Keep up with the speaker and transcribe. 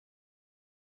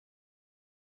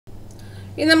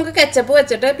ഇനി നമുക്ക് കെച്ചപ്പ്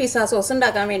വെച്ചിട്ട് പിസ്സ സോസ്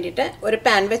ഉണ്ടാക്കാൻ വേണ്ടിയിട്ട് ഒരു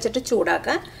പാൻ വെച്ചിട്ട്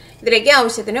ചൂടാക്കുക. ഇതിലേക്ക്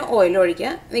ആവശ്യത്തിന് ഓയിൽ ഒഴിക്കുക.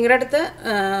 നിങ്ങളുടെ അടുത്ത്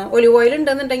ഒലിവ് ഓയിൽ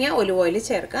ഉണ്ടെന്നുണ്ടെങ്കിൽ ഒലിവ് ഓയിൽ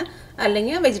ചേർക്കുക,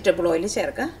 അല്ലെങ്കിൽ വെജിറ്റബിൾ ഓയിൽ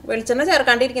ചേർക്കുക. വെളിച്ചെണ്ണ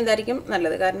ചേർക്കാണ്ടിരിക്കുന്നതായിരിക്കും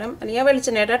നല്ലത്, കാരണം അല്ലെങ്കിൽ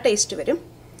വെളിച്ചെണ്ണയുടെ ടേസ്റ്റ് വരും.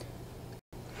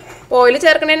 ഓയിൽ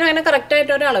ചേർക്കണതിന് അങ്ങനെ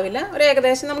കറക്റ്റായിട്ട് ഒരു അളവില്ല, ഒരു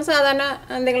ഏകദേശം നമ്മൾ സാധാരണ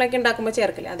എന്തെങ്കിലുമൊക്കെ ഉണ്ടാക്കുമ്പോൾ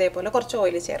ചേർക്കില്ല, അതേപോലെ കുറച്ച്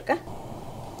ഓയിൽ ചേർക്കുക.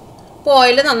 അപ്പോൾ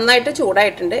ഓയിൽ നന്നായിട്ട്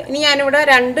ചൂടായിട്ടുണ്ട്. ഇനി ഞാനിവിടെ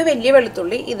 2 വലിയ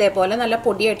വെളുത്തുള്ളി ഇതേപോലെ നല്ല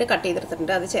പൊടിയായിട്ട് കട്ട്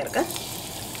ചെയ്തെടുത്തിട്ടുണ്ട്, അത് ചേർക്കുക.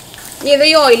 ഇനി ഇത്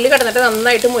ഈ ഓയിലിൽ കിടന്നിട്ട്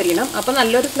നന്നായിട്ട് മൊരിയണം, അപ്പോൾ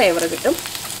നല്ലൊരു ഫ്ലേവർ കിട്ടും.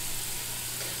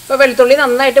 ഇപ്പോൾ വെളുത്തുള്ളി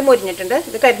നന്നായിട്ട് മൊരിഞ്ഞിട്ടുണ്ട്,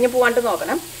 ഇത് കരിഞ്ഞ് പോകാണ്ട്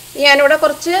നോക്കണം. ഞാനിവിടെ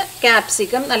കുറച്ച്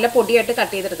ക്യാപ്സിക്കം നല്ല പൊടിയായിട്ട്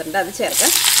കട്ട് ചെയ്തെടുത്തിട്ടുണ്ട്, അത്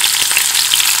ചേർക്കാം.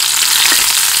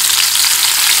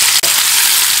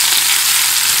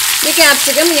 ഈ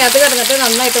ക്യാപ്സിക്കം ഇതിനകത്ത് കിടന്നിട്ട്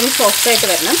നന്നായിട്ടൊന്ന് സോഫ്റ്റായിട്ട്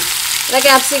വരണം. അല്ല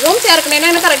ക്യാപ്സിക്കവും ചേർക്കണതിന്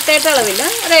അങ്ങനെ കറക്റ്റായിട്ട് അളവില്ല,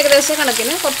 ഒരു ഏകദേശം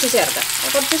കണക്കിന് കുറച്ച് ചേർക്കാം.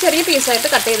 കുറച്ച് ചെറിയ പീസായിട്ട്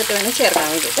കട്ട് ചെയ്തിട്ട് വേണം ചേർക്കാൻ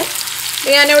വേണ്ടിയിട്ട്.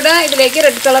 ഞാനിവിടെ ഇതിലേക്ക്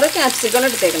റെഡ് കളർ ക്യാപ്സിക്കം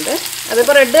എടുത്തേക്കുന്നുണ്ട്.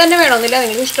 അതിപ്പോൾ റെഡ് തന്നെ വേണമെന്നില്ല,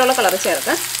 നിങ്ങൾക്ക് ഇഷ്ടമുള്ള കളർ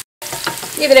ചേർക്കാം.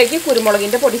 ഇതിലേക്ക്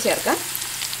കുരുമുളകിൻ്റെ പൊടി ചേർക്കാം.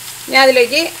 ഞാൻ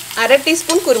അതിലേക്ക് 1/2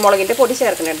 ടീസ്പൂൺ കുരുമുളകിൻ്റെ പൊടി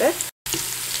ചേർക്കുന്നുണ്ട്.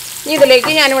 ഇനി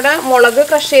ഇതിലേക്ക് ഞാനിവിടെ മുളക്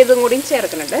ക്രഷ് ചെയ്തും കൂടി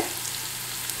ചേർക്കുന്നുണ്ട്.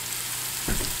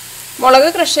 മുളക്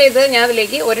ക്രഷ് ചെയ്ത് ഞാൻ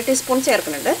അതിലേക്ക് 1 ടീസ്പൂൺ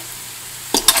ചേർക്കുന്നുണ്ട്.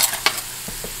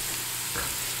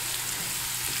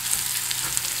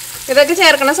 ഇതൊക്കെ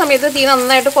ചേർക്കുന്ന സമയത്ത് തീ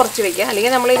നന്നായിട്ട് കുറച്ച് വയ്ക്കുക,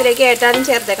 അല്ലെങ്കിൽ നമ്മൾ ഇതിലേക്ക് ഏറ്റാലും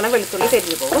ചേർത്തേക്കണ വെളുത്തുള്ളി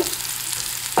കരിഞ്ഞു പോകും.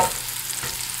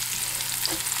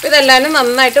 ഇതെല്ലാവരും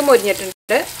നന്നായിട്ട്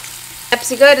മൊരിഞ്ഞിട്ടുണ്ട്.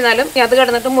 ക്യാപ്സിക്കം ആയിരുന്നാലും അത്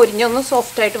കിടന്നിട്ട് മൊരിഞ്ഞൊന്ന്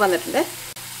സോഫ്റ്റായിട്ട് വന്നിട്ടുണ്ട്.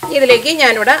 ഇതിലേക്ക്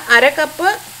ഞാനിവിടെ 1/2 കപ്പ്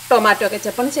ടൊമാറ്റോ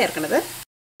കെച്ചപ്പാണ് ചേർക്കുന്നത്.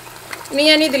 ഇനി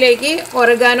ഞാൻ ഇതിലേക്ക്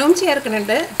ഒറഗാനോയും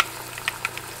ചേർക്കുന്നുണ്ട്,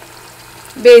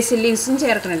 ബേസിൽ ലീവ്സും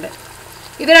ചേർക്കുന്നുണ്ട്.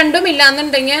 ഇത് രണ്ടും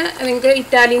ഇല്ലാന്നുണ്ടെങ്കിൽ നിങ്ങൾക്ക്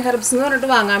ഇറ്റാലിയൻ ഹെർബ്സ് എന്ന് പറഞ്ഞിട്ട്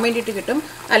വാങ്ങാൻ വേണ്ടിയിട്ട് കിട്ടും,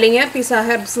 അല്ലെങ്കിൽ പിസ്സ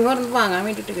ഹെർബ്സ് എന്ന് പറഞ്ഞിട്ട് വാങ്ങാൻ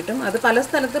വേണ്ടിയിട്ട് കിട്ടും. അത് പല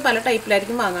സ്ഥലത്ത് പല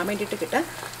ടൈപ്പിലായിരിക്കും വാങ്ങാൻ വേണ്ടിയിട്ട് കിട്ടുക.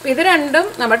 അപ്പോൾ ഇത് രണ്ടും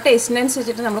നമ്മുടെ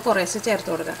ടേസ്റ്റിനനുസരിച്ചിട്ട് നമ്മൾ കുറേശ്ശെ ചേർത്ത്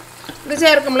കൊടുക്കുക. ഇത്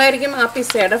ചേർക്കുമ്പോഴായിരിക്കും ആ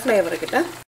പിസ്സയുടെ ഫ്ലേവർ കിട്ടുക.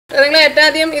 നിങ്ങൾ ഏറ്റവും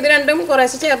ആദ്യം ഇത് രണ്ടും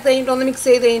കുറേശ്ശെ ചേർത്ത് കഴിഞ്ഞിട്ട് ഒന്ന് മിക്സ്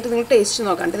ചെയ്ത് കഴിഞ്ഞിട്ട് നിങ്ങൾ ടേസ്റ്റ്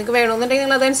നോക്കാണ്ട് നിങ്ങൾക്ക് വേണമെന്നുണ്ടെങ്കിൽ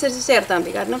നിങ്ങൾ അതനുസരിച്ച് ചേർത്താൽ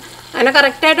മതി, കാരണം അതിന്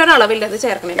കറക്റ്റായിട്ടൊരു അളവില്ല അത്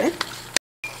ചേർക്കണേന്.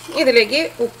 ഇതിലേക്ക്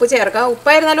ഉപ്പ് ചേർക്കുക.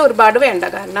 ഉപ്പായിരുന്നാലും ഒരുപാട് വേണ്ട,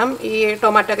 കാരണം ഈ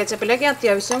ടൊമാറ്റോ കെച്ചപ്പിലേക്ക്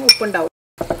അത്യാവശ്യം ഉപ്പുണ്ടാവും.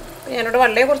 ഞാനിവിടെ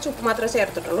വളരെ കുറച്ച് ഉപ്പ് മാത്രമേ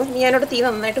ചേർത്തിട്ടുള്ളൂ. ഇനി ഞാനിവിടെ തീ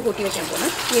നന്നായിട്ട് കൂട്ടി വയ്ക്കാൻ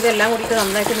പോകുന്നത്. ഇതെല്ലാം കൂടിയിട്ട്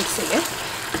നന്നായിട്ട് മിക്സ് ചെയ്യാം.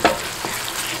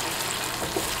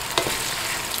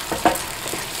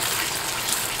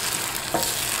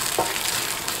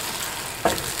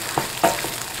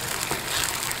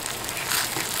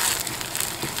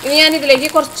 ഇനി ഞാനിതിലേക്ക്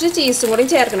കുറച്ച് ചീസും കൂടി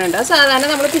ചേർക്കുന്നുണ്ട്. സാധാരണ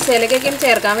നമ്മൾ പിസ്സയിലേക്കൊക്കെ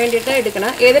ചേർക്കാൻ വേണ്ടിയിട്ട്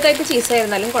എടുക്കണം, ഏത് ടൈപ്പ്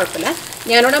ചീസായിരുന്നാലും കുഴപ്പമില്ല.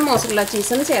 ഞാനിവിടെ മോസറല്ല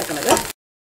ചീസാണ് ചേർക്കുന്നത്.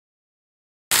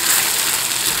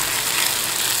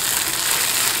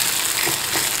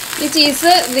 ഈ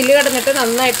ചീസ് ഇതിൽ കിടന്നിട്ട്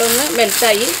നന്നായിട്ടൊന്ന്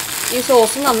മെൽറ്റായി ഈ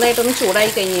സോസ് നന്നായിട്ടൊന്ന് ചൂടായി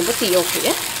കഴിഞ്ഞപ്പോൾ തീ ഓഫ്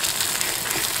ചെയ്യുക.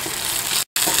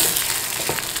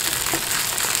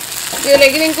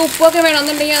 ഇതിലേക്ക് നിങ്ങൾക്ക് ഉപ്പൊക്കെ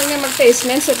വേണമെന്നുണ്ടെങ്കിൽ അത് നമ്മുടെ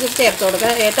ടേസ്റ്റിനനുസരിച്ച് ചേർത്ത്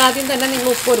കൊടുക്കുക. ഏറ്റവും ആദ്യം തന്നെ നിങ്ങൾ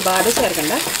ഉപ്പ് ഒരുപാട്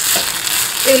ചേർക്കണ്ട.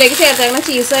 ഇതിലേക്ക് ചേർത്തേക്കണ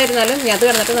ചീസായിരുന്നാലും ഞാൻ അത്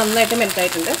കിടന്നിട്ട് നന്നായിട്ട്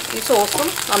മെൽറ്റായിട്ടുണ്ട്. ഈ സോസും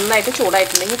നന്നായിട്ട്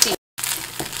ചൂടായിട്ടുണ്ടെങ്കിൽ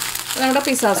നമ്മുടെ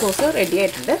പിസ്സ സോസ് റെഡി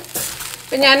ആയിട്ടുണ്ട്.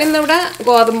 അപ്പം ഞാനിന്നിവിടെ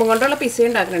ഗോതമ്പ് കൊണ്ടുള്ള പിസ്സ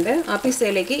ഉണ്ടാക്കുന്നുണ്ട്. ആ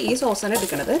പിസ്സയിലേക്ക് ഈ സോസാണ്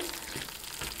എടുക്കുന്നത്.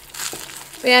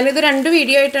 അപ്പോൾ ഞാനിത് 2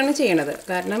 വീഡിയോ ആയിട്ടാണ് ചെയ്യണത്,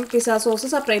 കാരണം പിസ്സ സോസ്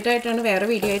സെപ്പറേറ്റ് ആയിട്ടാണ് വേറെ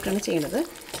വീഡിയോ ആയിട്ടാണ് ചെയ്യണത്.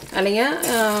 അല്ലെങ്കിൽ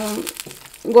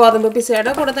ഗോതമ്പ്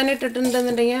പിസ്സയുടെ കൂടെ തന്നെ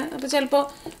ഇട്ടിട്ടുണ്ടെന്നുണ്ടെങ്കിൽ അപ്പോൾ ചിലപ്പോൾ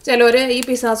ചിലവർ ഈ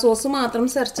പിസ്സ സോസ് മാത്രം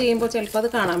സെർച്ച് ചെയ്യുമ്പോൾ ചിലപ്പോൾ അത്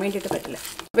കാണാൻ വേണ്ടിയിട്ട് പറ്റില്ല.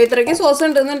 അപ്പോൾ ഇത്രയ്ക്ക് സോസ്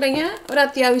ഉണ്ടെന്നുണ്ടെങ്കിൽ ഒരു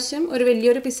അത്യാവശ്യം ഒരു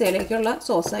വലിയൊരു പിസ്സയിലേക്കുള്ള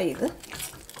സോസായി ഇത്.